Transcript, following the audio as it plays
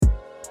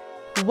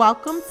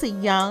Welcome to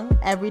Young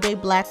Everyday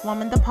Black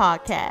Woman, the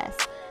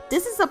podcast.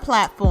 This is a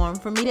platform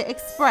for me to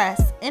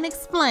express and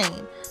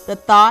explain the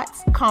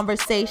thoughts,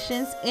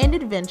 conversations, and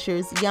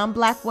adventures young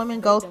Black women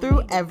go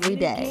through every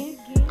day.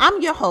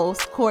 I'm your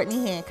host,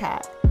 Courtney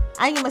Hancock.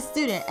 I am a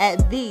student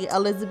at the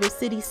Elizabeth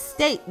City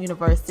State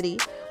University,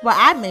 where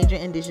I major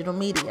in digital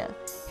media.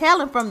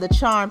 Hailing from the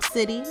Charm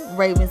City,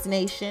 Ravens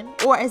Nation,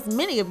 or as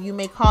many of you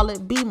may call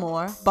it,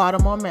 B-More,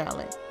 Baltimore,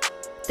 Maryland.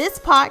 This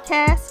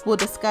podcast will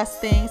discuss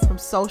things from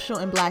social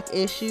and Black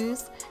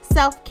issues,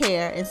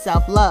 self-care and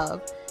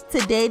self-love, to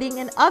dating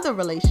and other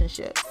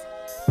relationships.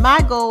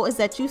 My goal is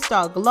that you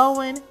start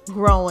glowing,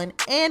 growing,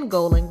 and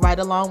goaling right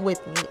along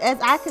with me as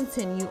I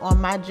continue on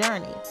my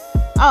journey.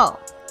 Oh,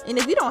 and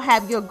if you don't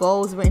have your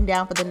goals written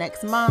down for the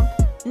next month,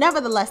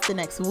 nevertheless the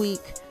next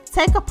week,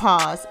 take a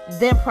pause,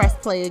 then press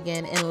play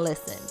again and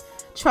listen.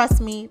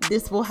 Trust me,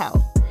 this will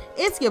help.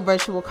 It's your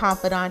virtual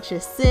confidant,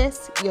 your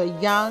sis, your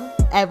young,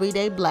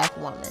 everyday Black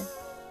woman.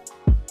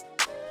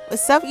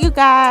 What's up, you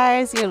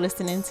guys? You're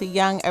listening to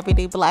Young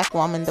Everyday Black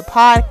Woman, the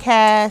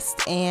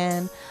podcast,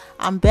 and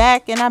I'm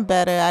back and I'm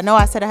better. I know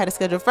I said I had a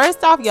schedule.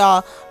 First off,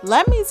 y'all,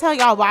 let me tell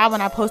y'all why when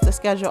I post a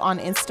schedule on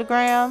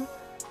Instagram,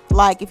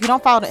 like, if you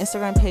don't follow the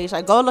Instagram page,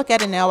 like, go look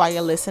at it now while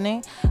you're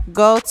listening.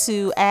 Go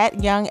to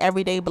at Young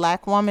Everyday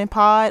Black Woman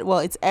Pod. Well,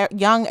 it's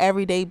Young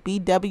Everyday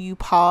BW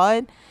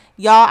Pod.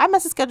 Y'all, I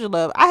messed the schedule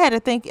up. I had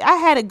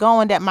it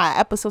going that my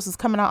episodes was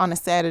coming out on a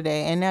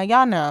Saturday, and now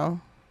y'all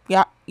know.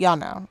 Y'all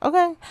know.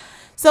 Okay.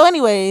 So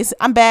anyways,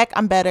 I'm back.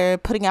 I'm better.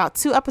 Putting out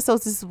 2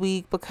 episodes this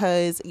week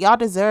because y'all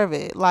deserve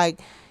it. Like,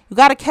 you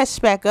got to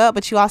catch back up,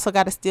 but you also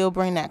got to still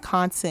bring that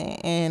content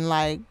and,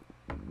 like,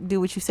 do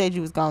what you said you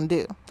was going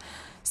to do.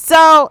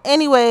 So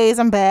anyways,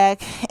 I'm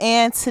back,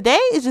 and today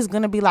is just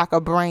going to be like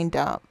a brain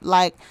dump.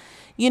 Like,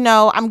 you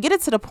know, I'm getting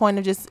to the point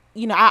of just,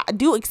 you know, I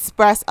do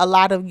express a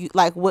lot of,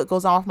 like, what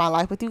goes on with my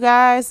life with you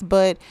guys,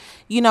 but,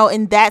 you know,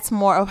 and that's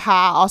more of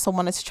how I also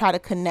wanted to try to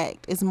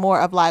connect. It's more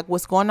of, like,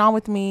 what's going on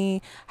with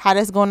me, how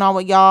that's going on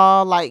with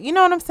y'all, like, you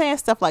know what I'm saying,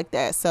 stuff like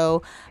that.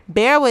 So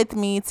bear with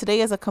me.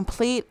 Today is a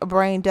complete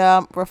brain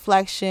dump,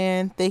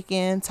 reflection,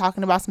 thinking,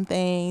 talking about some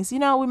things. You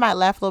know, we might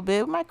laugh a little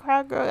bit, we might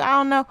cry, girl, I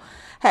don't know,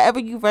 however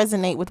you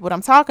resonate with what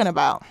I'm talking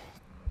about.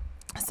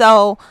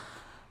 So,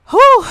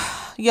 whew,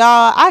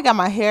 y'all, I got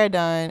my hair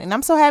done, and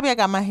I'm so happy I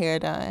got my hair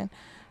done.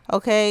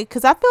 Okay,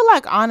 because I feel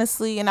like,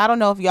 honestly, and I don't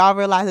know if y'all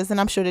realize this,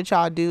 and I'm sure that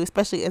y'all do,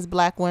 especially as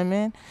Black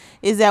women,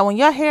 is that when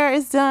your hair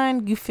is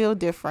done, you feel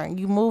different,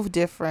 you move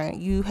different,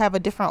 you have a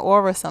different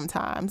aura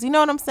sometimes. You know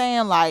what I'm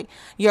saying? Like,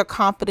 your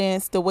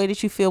confidence, the way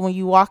that you feel when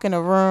you walk in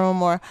a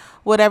room or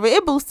whatever,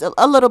 it boosts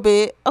a little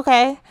bit.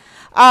 Okay.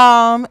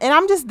 And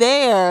I'm just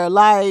there,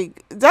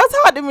 like, don't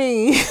talk to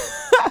me.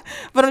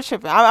 But I'm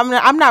tripping.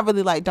 I'm not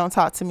really like, don't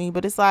talk to me,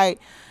 but it's like,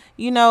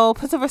 you know,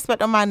 put some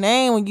respect on my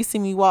name when you see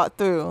me walk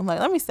through. Like,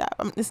 let me stop.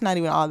 It's not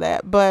even all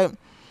that. But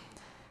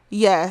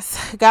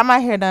yes, got my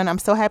hair done. I'm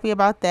so happy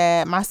about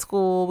that. My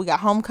school, we got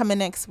homecoming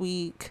next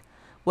week.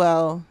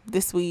 Well,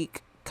 this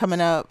week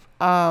coming up.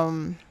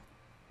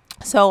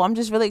 So I'm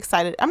just really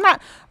excited. I'm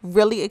not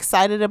really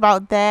excited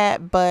about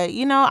that, but,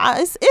 you know,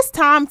 it's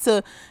time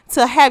to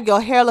have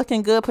your hair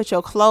looking good, put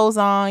your clothes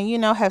on, you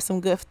know, have some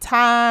good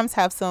times,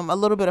 have a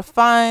little bit of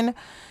fun,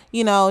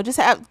 you know, just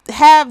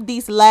have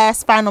these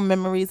last final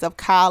memories of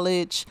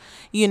college,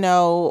 you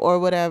know, or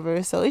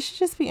whatever. So it should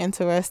just be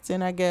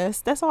interesting, I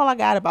guess. That's all I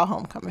got about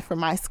homecoming for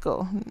my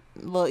school.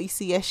 Little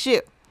ECS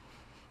shit.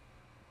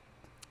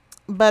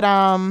 But,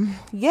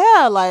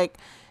 yeah, like,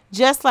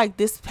 just like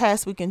this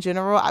past week in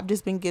general, I've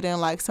just been getting,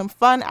 like, some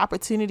fun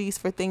opportunities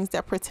for things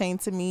that pertain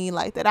to me,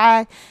 like, that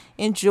I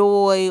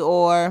enjoy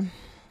or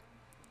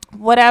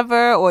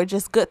whatever, or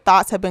just good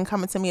thoughts have been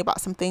coming to me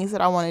about some things that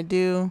I want to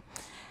do.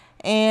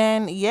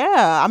 And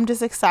yeah, I'm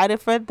just excited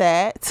for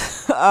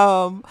that.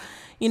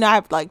 You know, I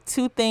have, like,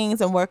 2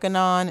 things I'm working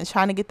on and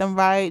trying to get them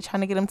right,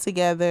 trying to get them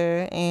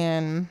together,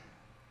 and,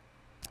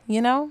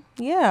 you know,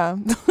 yeah.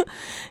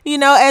 You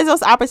know, as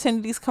those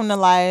opportunities come to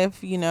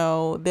life, you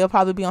know, they'll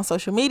probably be on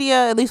social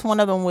media. At least one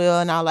of them will.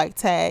 And I'll, like,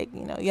 tag,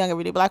 you know, Young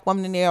Everyday Black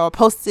Woman in there, or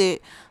post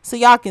it so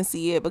y'all can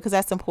see it, because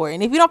that's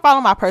important. If you don't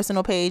follow my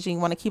personal page and you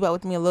want to keep up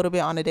with me a little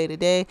bit on the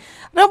day-to-day,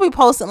 I don't be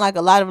posting, like,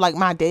 a lot of, like,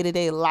 my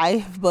day-to-day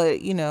life,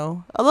 but, you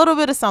know, a little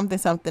bit of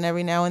something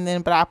every now and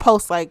then. But I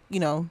post, like, you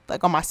know,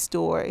 like, on my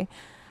story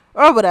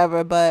or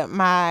whatever. But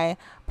my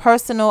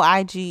personal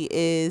IG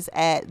is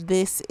at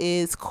This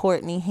Is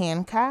Courtney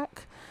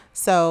Hancock.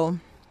 So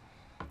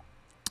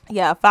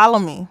yeah, follow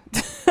me.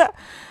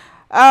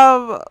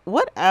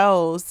 What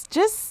else?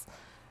 Just,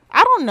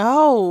 I don't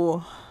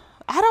know.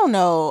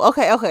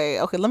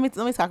 Okay. Let me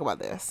talk about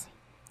this.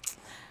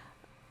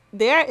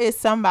 There is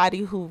somebody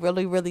who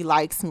really, really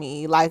likes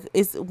me, like,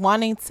 is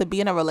wanting to be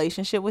in a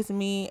relationship with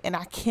me, and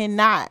I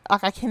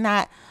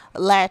cannot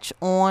latch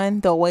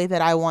on the way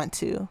that I want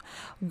to.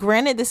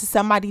 Granted, this is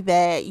somebody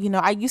that, you know,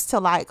 I used to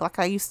like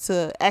I used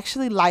to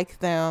actually like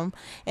them,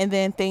 and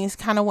then things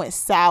kind of went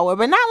sour,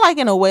 but not like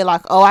in a way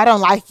like, oh, I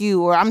don't like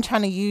you, or I'm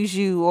trying to use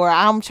you, or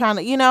I'm trying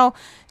to, you know,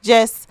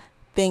 just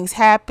things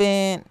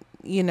happen,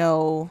 you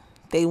know,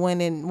 they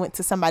went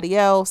to somebody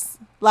else.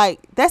 Like,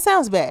 that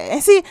sounds bad.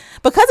 And see,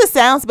 because it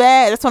sounds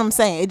bad, that's what I'm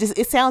saying.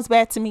 It sounds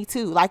bad to me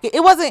too. Like,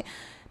 it wasn't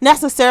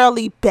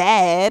necessarily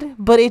bad,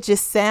 but it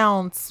just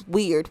sounds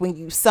weird when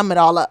you sum it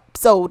all up.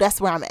 So that's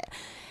where I'm at.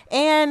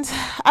 And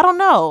I don't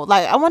know.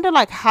 Like, I wonder,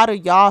 like, how do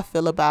y'all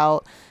feel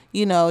about,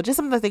 just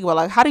something to think about.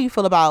 Like, how do you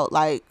feel about,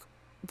 like,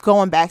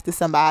 going back to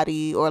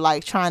somebody, or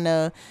like trying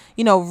to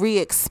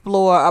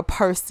re-explore a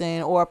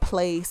person or a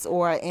place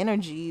or an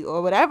energy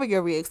or whatever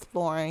you're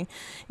re-exploring?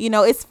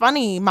 It's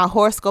funny, my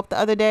horoscope the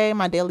other day,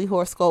 my daily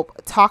horoscope,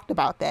 talked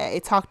about that.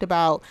 It talked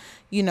about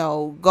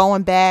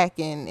going back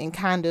and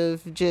kind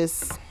of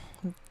just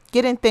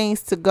getting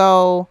things to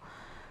go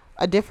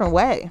a different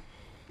way.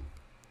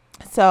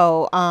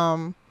 So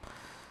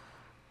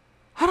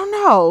I don't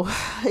know.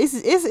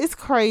 It's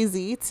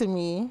crazy to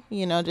me,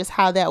 just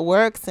how that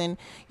works, and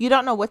you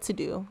don't know what to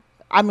do.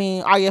 I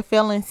mean, are your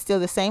feelings still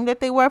the same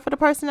that they were for the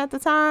person at the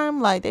time?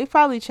 Like, they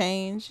probably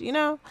changed,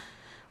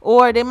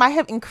 or they might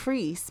have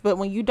increased. But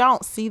when you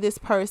don't see this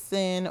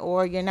person,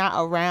 or you're not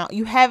around,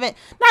 you haven't,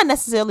 not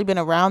necessarily been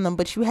around them,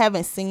 but you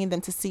haven't seen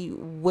them to see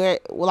where,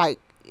 like,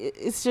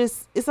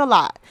 it's a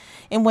lot.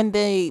 And when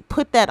they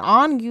put that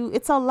on you,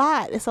 it's a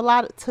lot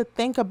to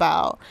think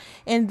about.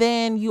 And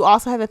then you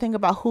also have to think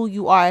about who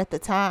you are at the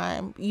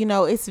time.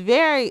 It's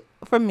very,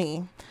 for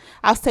me,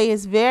 I'll say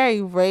it's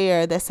very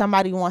rare that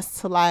somebody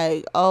wants to,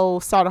 like,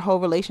 start a whole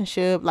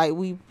relationship, like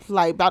we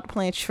like about to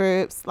plan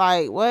trips,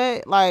 like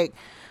what,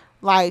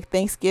 like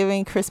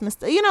Thanksgiving, Christmas,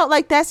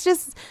 like that's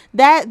just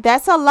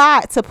that's a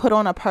lot to put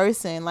on a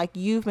person. Like,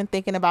 you've been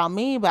thinking about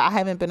me, but I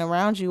haven't been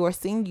around you or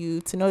seen you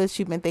to know that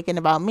you've been thinking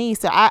about me.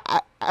 So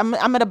I'm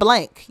at a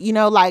blank,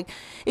 like,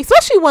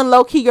 especially when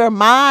low key your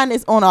mind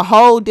is on a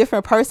whole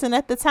different person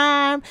at the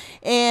time.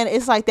 And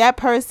it's like that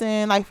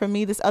person, like for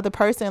me, this other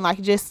person,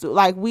 like, just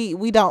like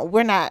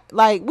we're not,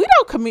 like, we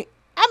don't commit.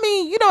 I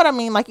mean, you know what I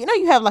mean? Like,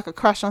 you have like a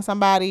crush on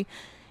somebody.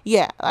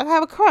 Yeah, like, I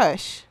have a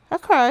crush.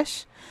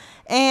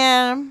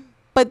 And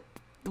but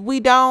we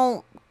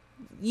just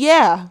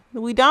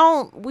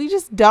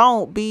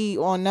don't be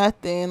on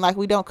nothing. Like,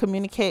 we don't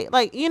communicate,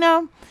 like,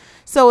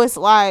 so it's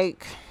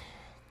like,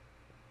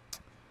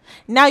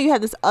 now you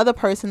have this other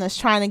person that's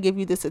trying to give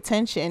you this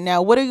attention.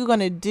 Now, what are you going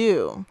to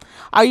do?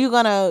 Are you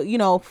going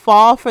to,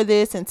 fall for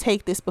this and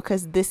take this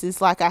because this is,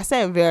 like I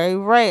said, very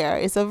rare?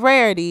 It's a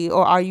rarity.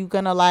 Or are you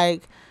going to,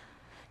 like,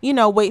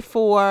 wait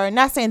for,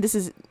 not saying this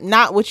is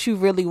not what you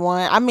really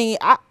want. I mean,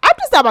 I'm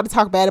just not about to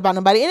talk bad about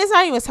nobody. And it's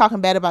not even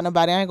talking bad about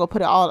nobody. I ain't going to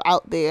put it all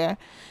out there,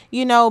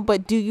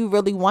 but do you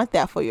really want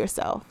that for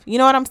yourself? You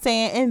know what I'm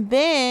saying? And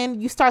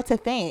then you start to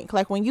think,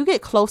 like, when you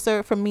get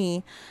closer, for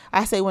me,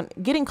 I say, when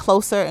getting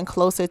closer and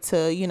closer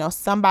to,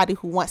 somebody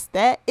who wants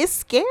that, it's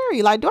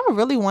scary. Like, do I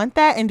really want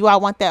that? And do I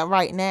want that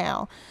right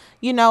now?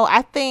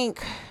 I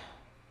think,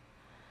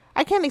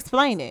 I can't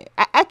explain it.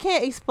 I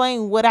can't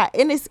explain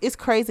and it's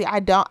crazy. I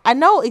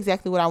know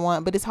exactly what I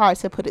want, but it's hard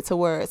to put it to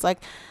words. Like,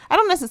 I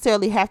don't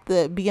necessarily have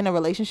to be in a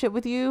relationship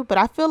with you, but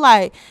I feel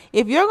like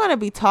if you're going to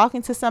be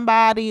talking to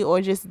somebody,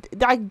 or just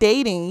like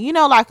dating,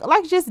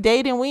 like just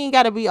dating, we ain't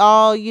got to be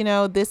all,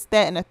 this,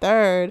 that, and a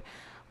third.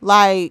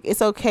 Like,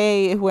 it's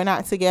okay if we're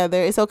not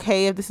together. It's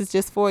okay if this is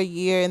just for a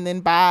year and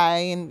then bye.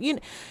 And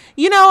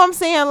you know what I'm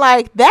saying?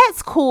 Like,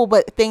 that's cool,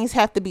 but things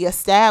have to be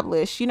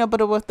established,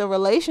 but with the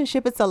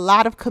relationship, it's a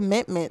lot of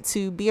commitment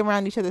to be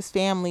around each other's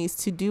families,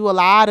 to do a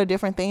lot of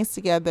different things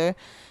together.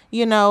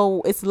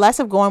 It's less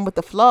of going with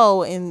the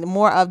flow and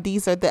more of,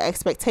 these are the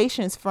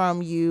expectations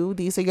from you.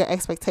 These are your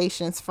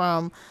expectations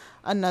from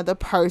another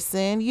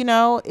person.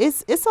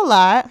 It's a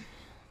lot.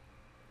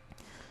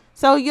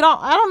 So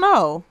I don't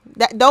know.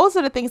 Those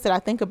are the things that I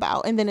think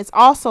about. And then it's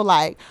also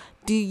like,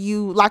 do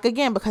you, like,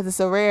 again, because it's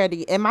a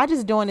rarity, am I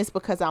just doing this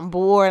because I'm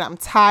bored, I'm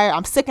tired,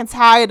 I'm sick and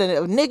tired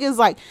of niggas?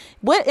 Like,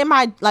 what am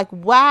I, like,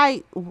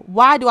 why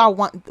would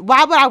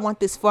I want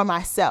this for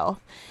myself?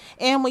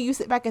 And when you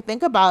sit back and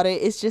think about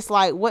it, it's just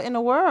like, what in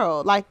the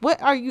world? Like,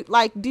 what are you,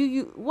 like,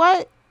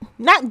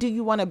 not do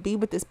you want to be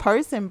with this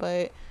person,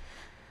 but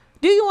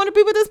do you want to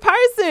be with this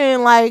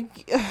person?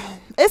 Like,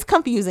 it's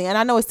confusing. And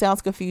I know it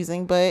sounds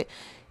confusing, but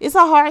it's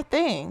a hard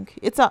thing.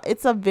 It's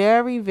a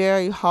very,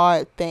 very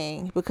hard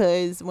thing,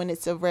 because when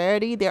it's a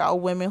rarity, there are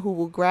women who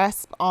will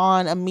grasp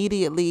on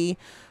immediately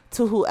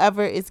to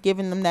whoever is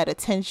giving them that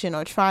attention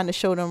or trying to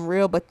show them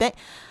real. But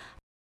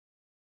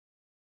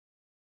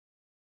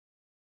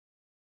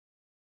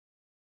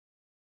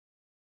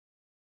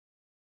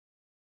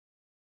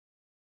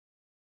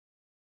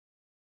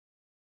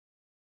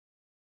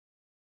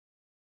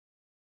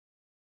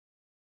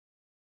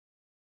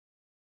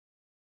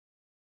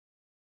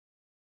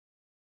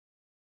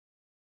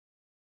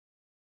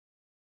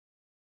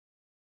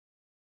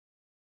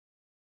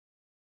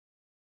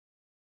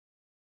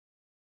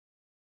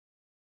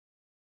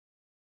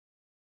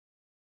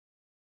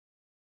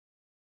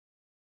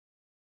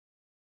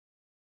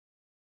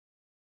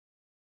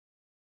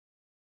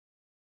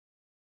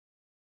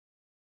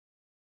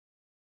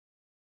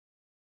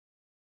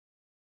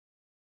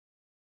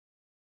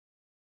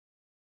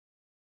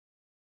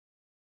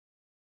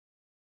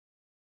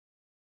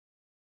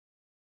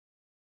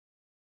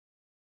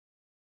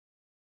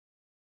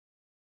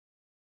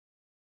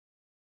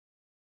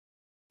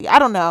I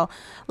don't know.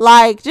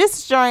 Like, just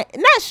strange,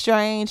 not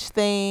strange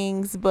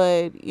things,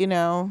 but, you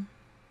know,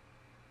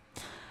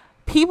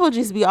 people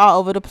just be all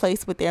over the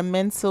place with their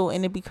mental,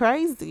 and it'd be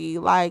crazy.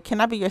 Like,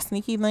 can I be your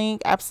sneaky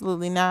link?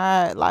 Absolutely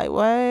not. Like,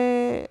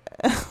 what?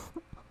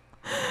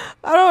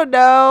 I don't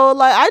know.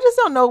 Like, I just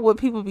don't know what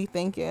people be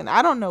thinking.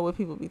 I don't know what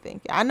people be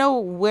thinking. I know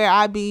where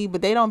I be,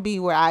 but they don't be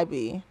where I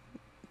be.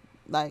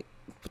 Like,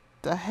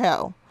 the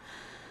hell.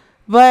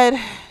 But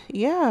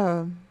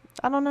yeah,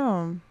 I don't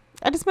know.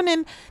 I just been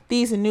in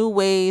these new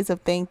ways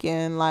of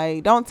thinking.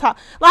 Like, don't talk.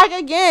 Like,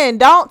 again,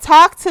 don't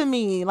talk to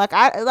me. Like,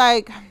 I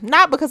like,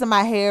 not because of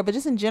my hair, but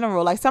just in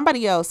general. Like,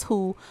 somebody else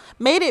who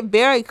made it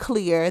very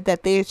clear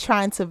that they're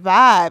trying to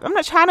vibe. I'm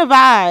not trying to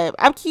vibe.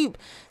 I keep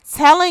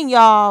telling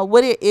y'all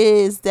what it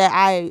is that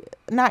I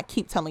not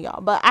keep telling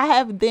y'all, but I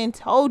have then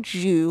told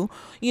you,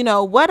 you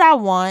know, what I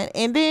want,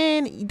 and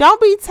then don't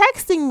be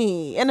texting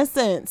me in a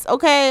sense,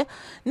 okay?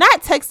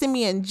 Not texting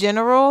me in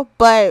general,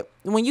 but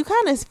when you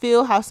kind of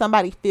feel how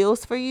somebody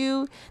feels for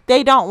you,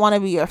 they don't want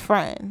to be your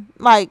friend.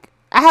 Like,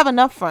 I have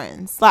enough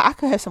friends. Like, I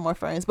could have some more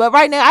friends, but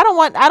right now I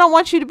don't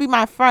want you to be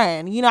my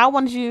friend. You know, I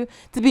want you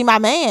to be my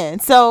man.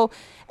 So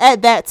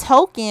at that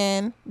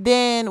token,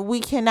 then we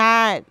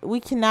cannot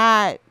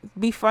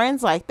be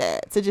friends like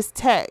that, to just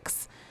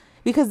text.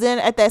 Because then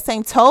at that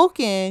same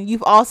token,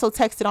 you've also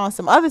texted on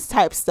some other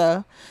type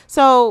stuff.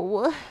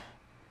 So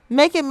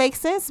make it make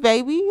sense,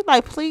 baby.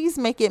 Like, please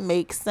make it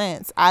make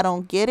sense. I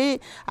don't get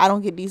it. I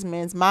don't get these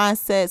men's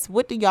mindsets.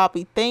 What do y'all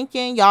be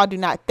thinking? Y'all do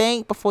not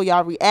think before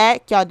y'all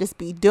react. Y'all just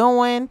be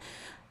doing.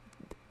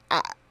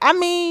 I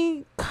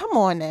mean, come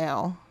on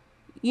now.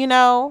 You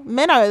know,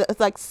 men are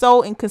like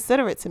so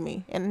inconsiderate to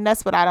me, and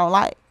that's what I don't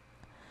like.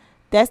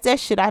 That's that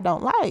shit I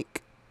don't like.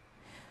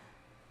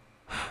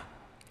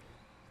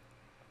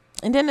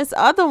 And then this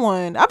other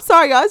one, I'm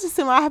sorry, y'all, it's just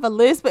I have a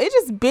list, but it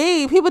just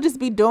be, people just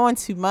be doing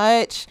too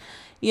much,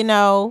 you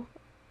know.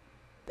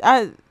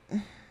 And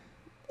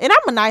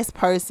I'm a nice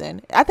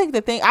person. I think the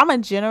thing, I'm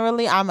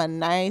a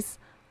nice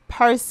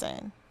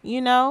person,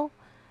 you know.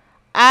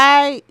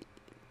 I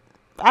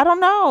don't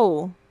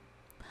know.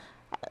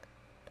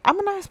 I'm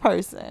a nice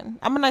person.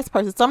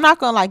 So I'm not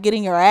going to like get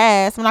in your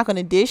ass. I'm not going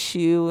to dish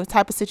you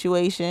type of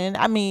situation.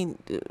 I mean,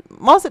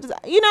 most of the time,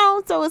 you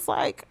know, so it's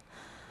like,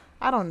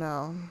 I don't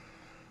know.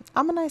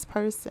 I'm a nice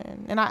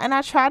person, and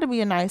I try to be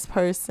a nice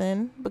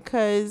person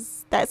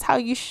because that's how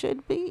you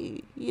should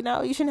be. You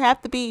know, you shouldn't have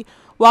to be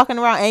walking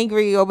around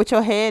angry or with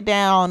your head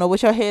down or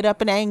with your head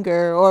up in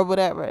anger or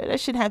whatever. That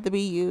shouldn't have to be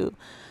you.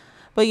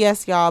 But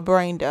yes, y'all,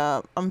 brained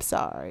up. I'm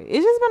sorry.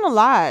 It's just been a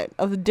lot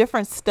of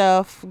different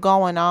stuff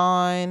going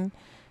on.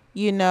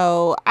 You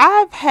know,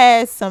 I've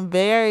had some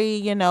very,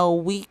 you know,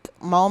 weak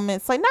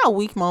moments, like not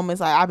weak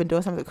moments, like I've been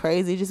doing something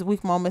crazy, just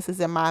weak moments is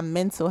that my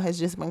mental has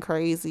just been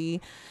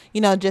crazy,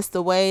 you know, just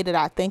the way that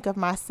I think of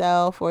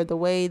myself or the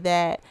way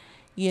that,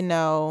 you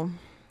know,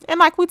 and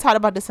like we talked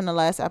about this in the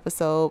last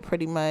episode,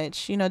 pretty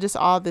much, you know, just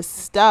all this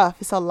stuff.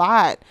 It's a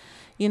lot,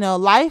 you know,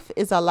 life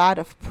is a lot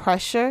of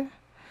pressure,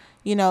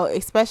 you know,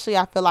 especially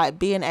I feel like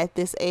being at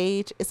this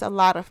age, it's a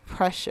lot of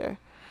pressure.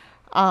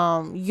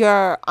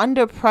 You're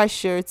under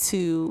pressure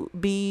to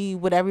be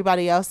what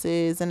everybody else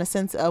is in a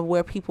sense of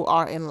where people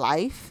are in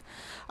life.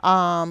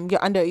 You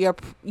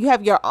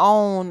have your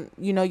own,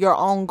 you know, your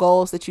own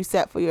goals that you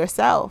set for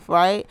yourself,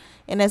 right?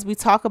 And as we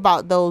talk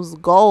about those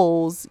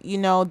goals, you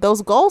know,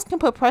 those goals can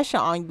put pressure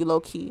on you low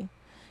key.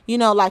 You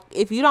know, like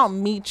if you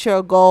don't meet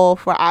your goal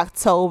for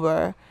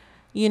October,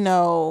 you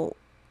know,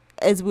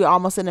 as we're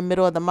almost in the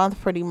middle of the month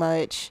pretty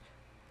much,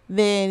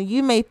 then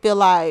you may feel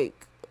like,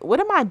 what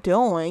am I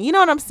doing? You know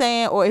what I'm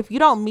saying? Or if you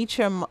don't meet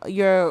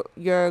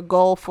your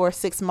goal for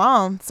 6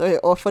 months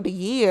or for the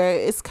year,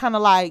 it's kind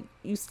of like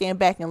you stand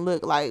back and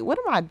look like, what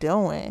am I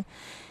doing?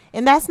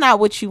 And that's not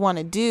what you want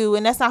to do.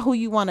 And that's not who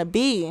you want to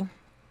be.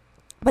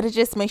 But it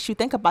just makes you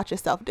think about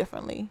yourself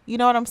differently. You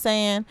know what I'm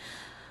saying?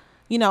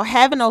 You know,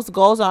 having those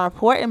goals are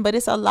important, but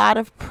it's a lot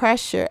of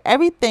pressure.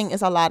 Everything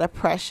is a lot of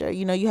pressure.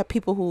 You know, you have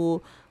people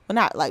who, well,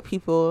 not like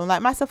people,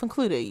 like myself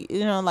included,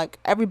 you know, like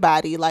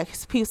everybody, like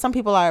some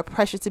people are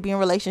pressured to be in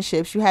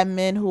relationships. You have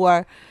men who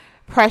are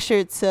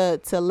pressured to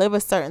live a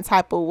certain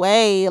type of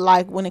way.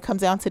 Like when it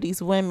comes down to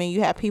these women,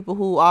 you have people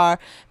who are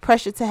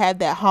pressured to have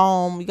that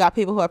home. You got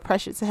people who are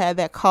pressured to have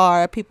that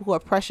car, people who are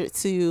pressured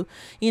to,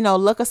 you know,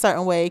 look a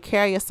certain way,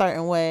 carry a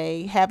certain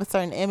way, have a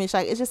certain image.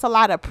 Like it's just a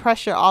lot of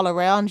pressure all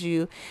around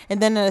you.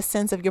 And then in a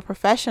sense of your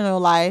professional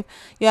life,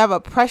 you have a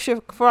pressure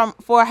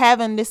for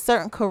having this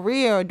certain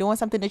career or doing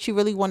something that you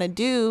really want to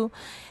do.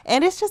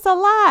 And it's just a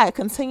lot.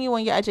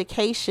 Continuing your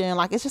education,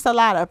 like it's just a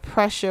lot of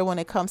pressure when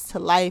it comes to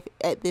life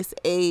at this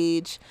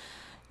age.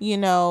 You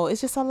know, it's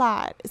just a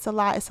lot. It's a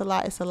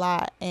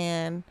lot.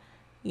 And,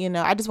 you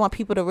know, I just want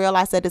people to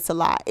realize that it's a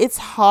lot. It's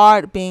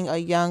hard being a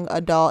young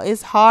adult.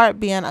 It's hard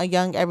being a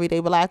young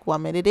everyday Black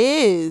woman. It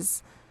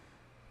is.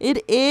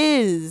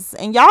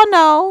 And y'all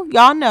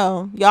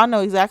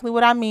know exactly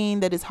what I mean,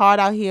 that it's hard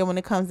out here when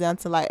it comes down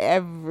to like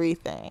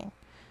everything.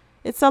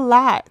 It's a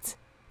lot.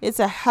 It's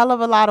a hell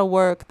of a lot of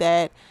work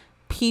that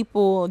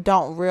people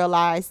don't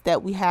realize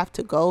that we have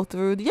to go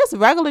through just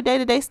regular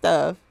day-to-day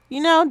stuff.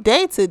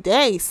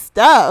 Day-to-day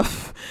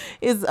stuff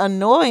is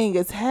annoying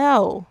as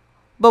hell,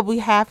 but we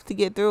have to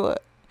get through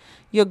it.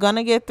 You're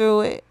gonna get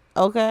through it,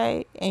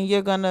 okay? And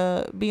you're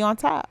gonna be on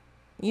top.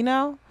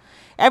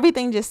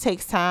 Everything just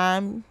takes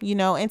time,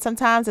 and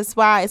sometimes that's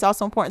why it's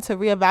also important to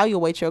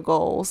reevaluate your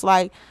goals.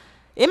 Like,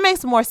 it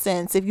makes more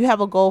sense if you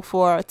have a goal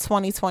for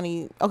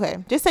 2020. Okay,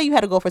 just say you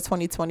had a goal for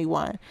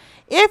 2021.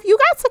 If you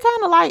got to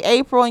kind of like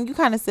April and you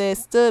kind of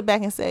stood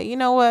back and said, you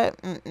know what,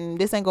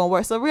 this ain't gonna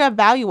work. So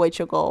reevaluate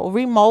your goal,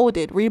 remold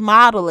it,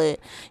 remodel it,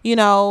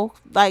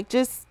 like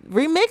just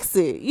remix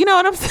it. You know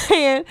what I'm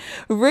saying?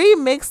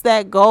 Remix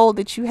that goal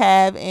that you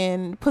have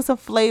and put some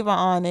flavor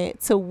on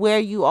it to where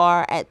you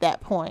are at that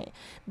point.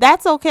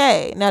 That's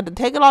okay. Now, to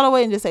take it all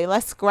away and just say,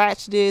 let's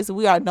scratch this,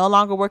 we are no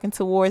longer working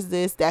towards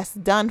this, that's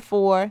done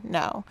for.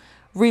 No,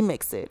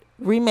 remix it,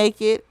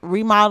 remake it,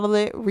 remodel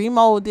it,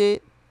 remold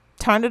it,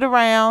 turn it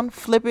around,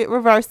 flip it,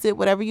 reverse it,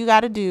 whatever you got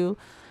to do,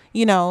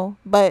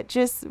 but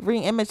just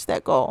re-image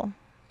that goal.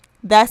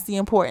 That's the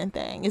important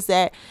thing, is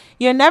that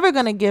you're never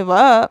going to give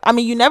up. I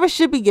mean, you never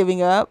should be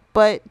giving up,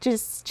 but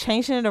just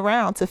changing it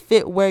around to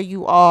fit where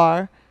you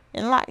are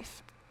in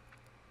life.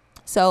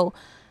 So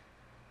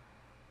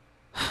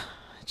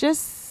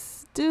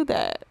just do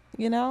that,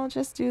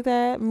 just do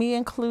that. Me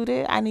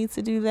included. I need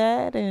to do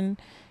that. And,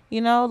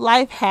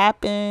 life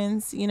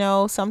happens,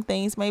 some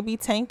things may be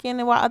tanking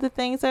and while other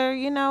things are,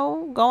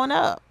 going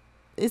up.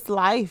 It's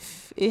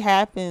life. It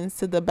happens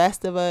to the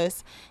best of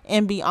us,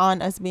 and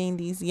beyond us being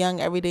these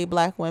young, everyday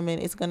Black women,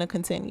 it's going to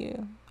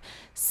continue.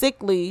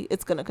 Sickly,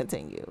 it's going to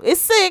continue.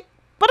 It's sick,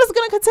 but it's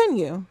going to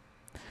continue.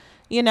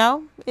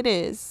 It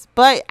is.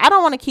 But I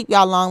don't want to keep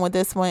y'all long with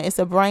this one. It's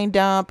a brain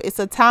dump. It's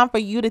a time for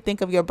you to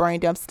think of your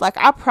brain dumps. Like,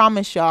 I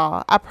promise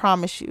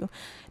you,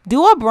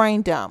 do a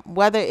brain dump,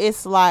 whether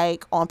it's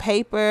like on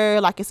paper,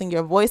 like it's in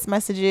your voice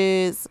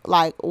messages,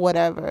 like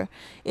whatever.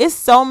 It's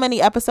so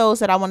many episodes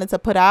that I wanted to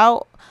put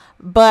out,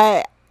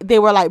 but they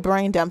were like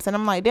brain dumps, and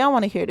I'm like, they don't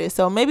want to hear this.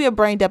 So maybe a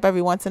brain dump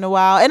every once in a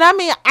while. And I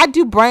mean, I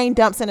do brain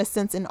dumps in a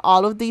sense in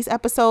all of these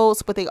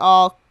episodes, but they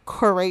all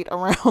curate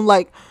around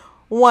like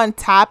one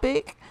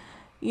topic.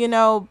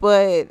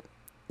 But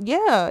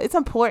yeah, it's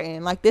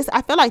important. Like this,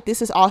 I feel like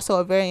this is also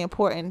a very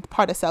important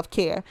part of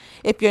self-care.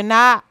 If you're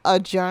not a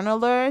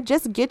journaler,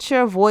 just get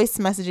your voice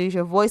messages,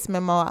 your voice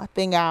memo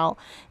thing out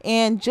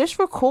and just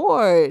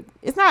record.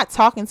 It's not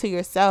talking to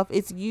yourself.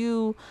 It's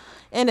you,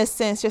 in a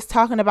sense, just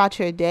talking about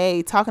your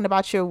day, talking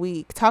about your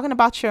week, talking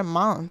about your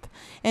month,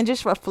 and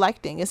just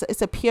reflecting.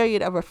 It's a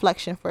period of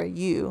reflection for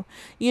you,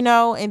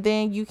 and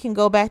then you can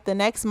go back the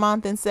next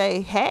month and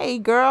say, hey,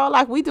 girl,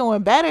 like we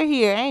doing better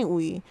here, ain't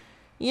we?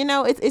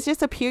 It's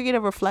just a period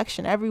of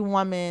reflection. Every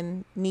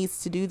woman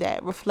needs to do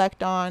that.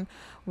 Reflect on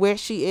where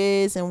she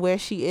is and where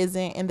she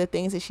isn't, and the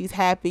things that she's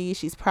happy,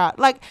 she's proud.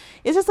 Like,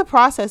 it's just a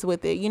process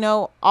with it.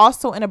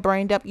 Also in a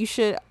brain dump, you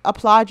should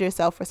applaud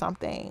yourself for some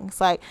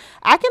things. Like,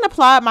 I can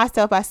applaud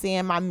myself by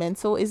saying my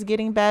mental is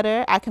getting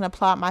better. I can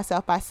applaud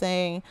myself by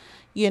saying,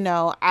 I'm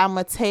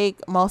going to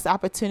take most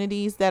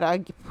opportunities that are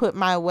put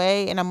my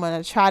way and I'm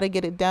going to try to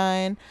get it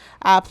done.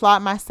 I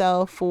applaud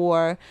myself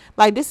for,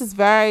 like, this is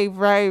very,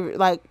 very,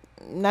 like,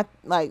 not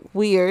like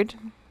weird,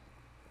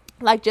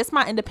 like just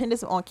my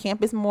independence on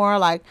campus more,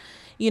 like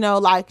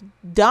like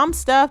dumb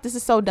stuff. This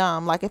is so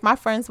dumb. Like, if my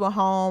friends were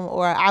home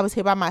or I was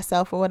here by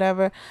myself or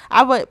whatever,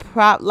 I would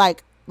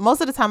like most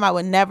of the time I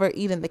would never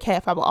eat in the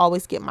cafe. I would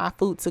always get my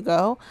food to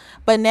go.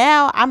 But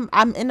now I'm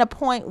in a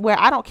point where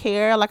I don't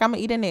care. Like, I'm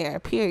gonna eat in there,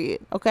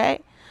 period. Okay.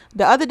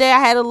 The other day I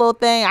had a little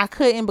thing. I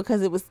couldn't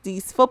because it was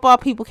these football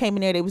people came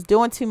in there. They was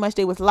doing too much.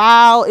 They was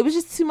loud. It was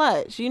just too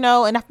much, and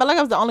I felt like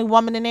I was the only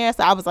woman in there.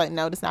 So I was like,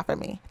 no, that's not for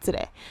me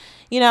today,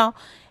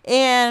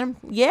 and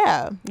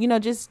yeah,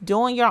 just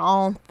doing your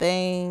own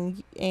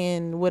thing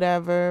and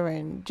whatever.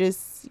 And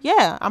just,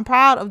 yeah, I'm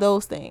proud of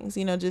those things,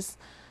 just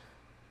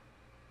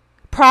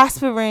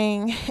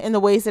prospering in the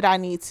ways that I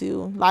need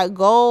to, like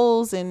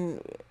goals and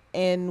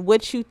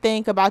what you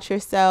think about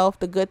yourself,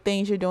 the good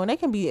things you're doing. They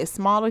can be as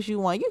small as you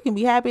want. You can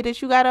be happy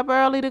that you got up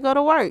early to go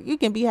to work. You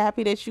can be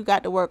happy that you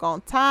got to work on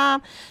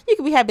time. You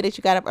can be happy that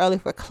you got up early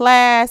for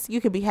class.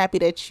 You can be happy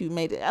that you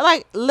made it.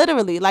 Like,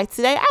 literally, like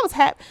today I was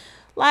happy.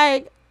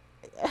 Like,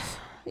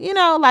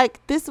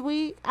 like this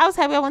week I was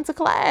happy I went to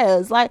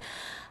class. Like,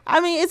 I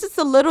mean, it's just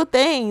the little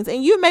things,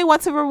 and you may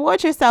want to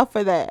reward yourself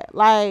for that.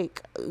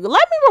 Like,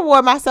 let me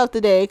reward myself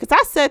today because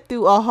I sat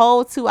through a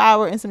whole 2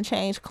 hour and some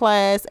change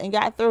class and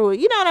got through it.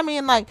 You know what I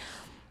mean? Like,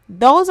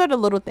 those are the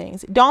little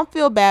things. Don't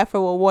feel bad for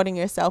rewarding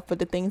yourself for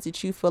the things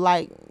that you feel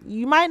like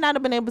you might not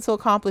have been able to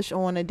accomplish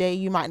on a day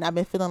you might not have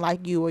been feeling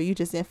like you, or you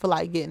just didn't feel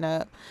like getting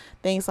up.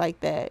 Things like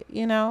that,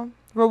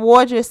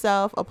 Reward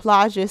yourself,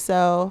 applaud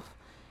yourself.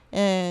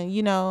 And,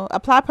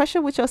 apply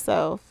pressure with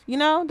yourself.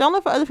 Don't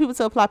look for other people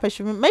to apply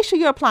pressure. Make sure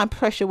you're applying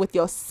pressure with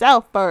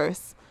yourself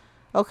first.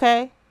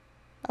 Okay?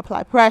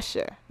 Apply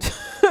pressure.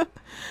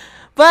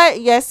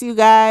 But yes, you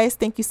guys,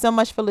 thank you so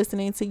much for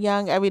listening to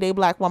Young Everyday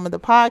Black Woman, the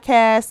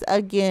podcast.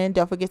 Again,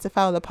 don't forget to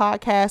follow the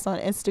podcast on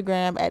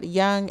Instagram at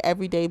Young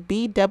Everyday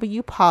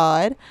BW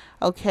Pod.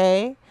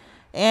 Okay.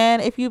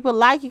 And if you would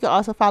like, you can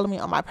also follow me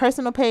on my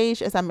personal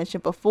page, as I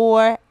mentioned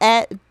before,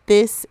 at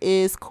This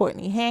Is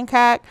Courtney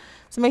Hancock.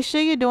 So make sure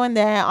you're doing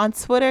that. On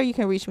Twitter, you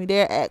can reach me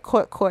there at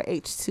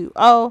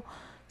CourtH2O.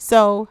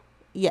 So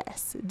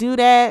yes, do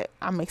that.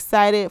 I'm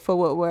excited for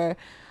what we're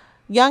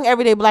Young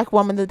Everyday Black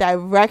Woman, the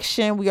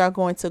direction we are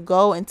going to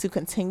go and to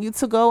continue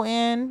to go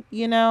in.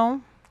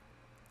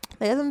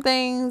 There's some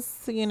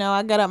things,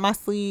 I got up my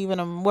sleeve and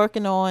I'm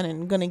working on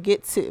and going to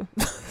get to.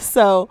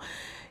 So,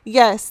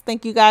 yes,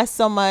 thank you guys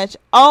so much.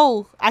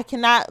 Oh, I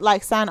cannot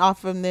sign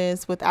off from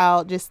this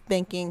without just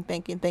thanking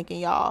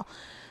y'all.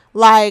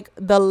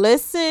 The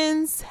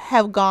listens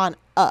have gone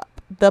up.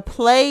 The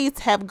plays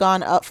have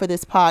gone up for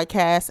this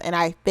podcast, and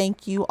I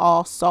thank you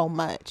all so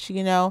much.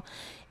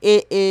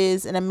 It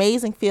is an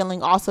amazing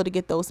feeling also to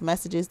get those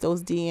messages,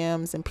 those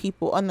DMs, and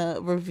people on the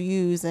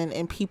reviews,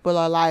 and people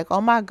are like,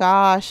 oh my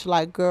gosh,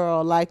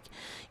 girl,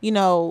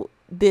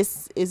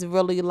 this is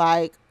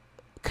really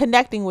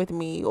connecting with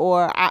me,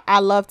 or I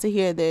love to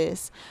hear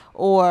this,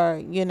 or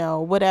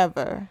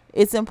whatever.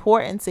 It's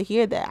important to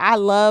hear that. I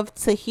love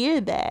to hear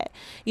that,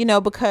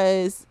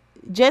 because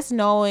just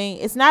knowing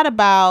it's not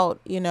about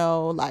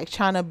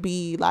trying to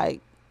be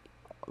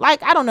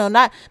I don't know,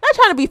 not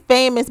trying to be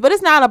famous, but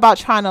it's not about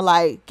trying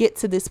to get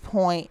to this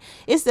point.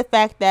 It's the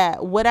fact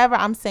that whatever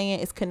I'm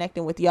saying is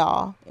connecting with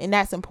y'all, and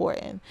that's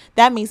important.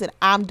 That means that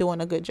I'm doing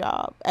a good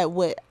job at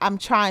what I'm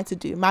trying to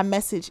do. My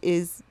message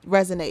is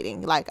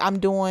resonating. I'm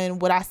doing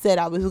what I said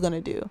I was going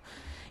to do.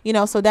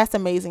 So that's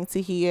amazing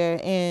to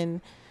hear.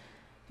 And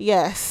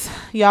yes,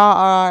 y'all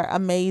are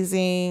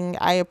amazing.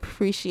 I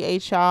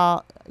appreciate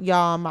y'all,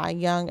 my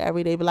young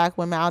everyday Black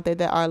women out there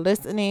that are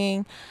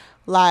listening.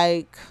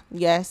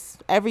 Yes,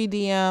 every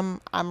DM,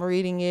 I'm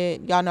reading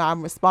it. Y'all know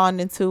I'm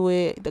responding to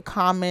it. The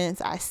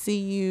comments, I see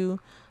you.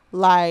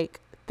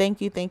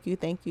 Thank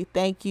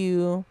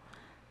you.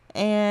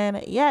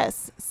 And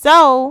yes,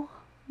 so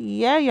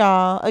yeah,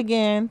 y'all,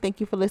 again, thank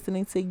you for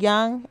listening to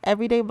Young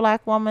Everyday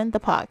Black Woman, the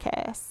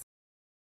podcast.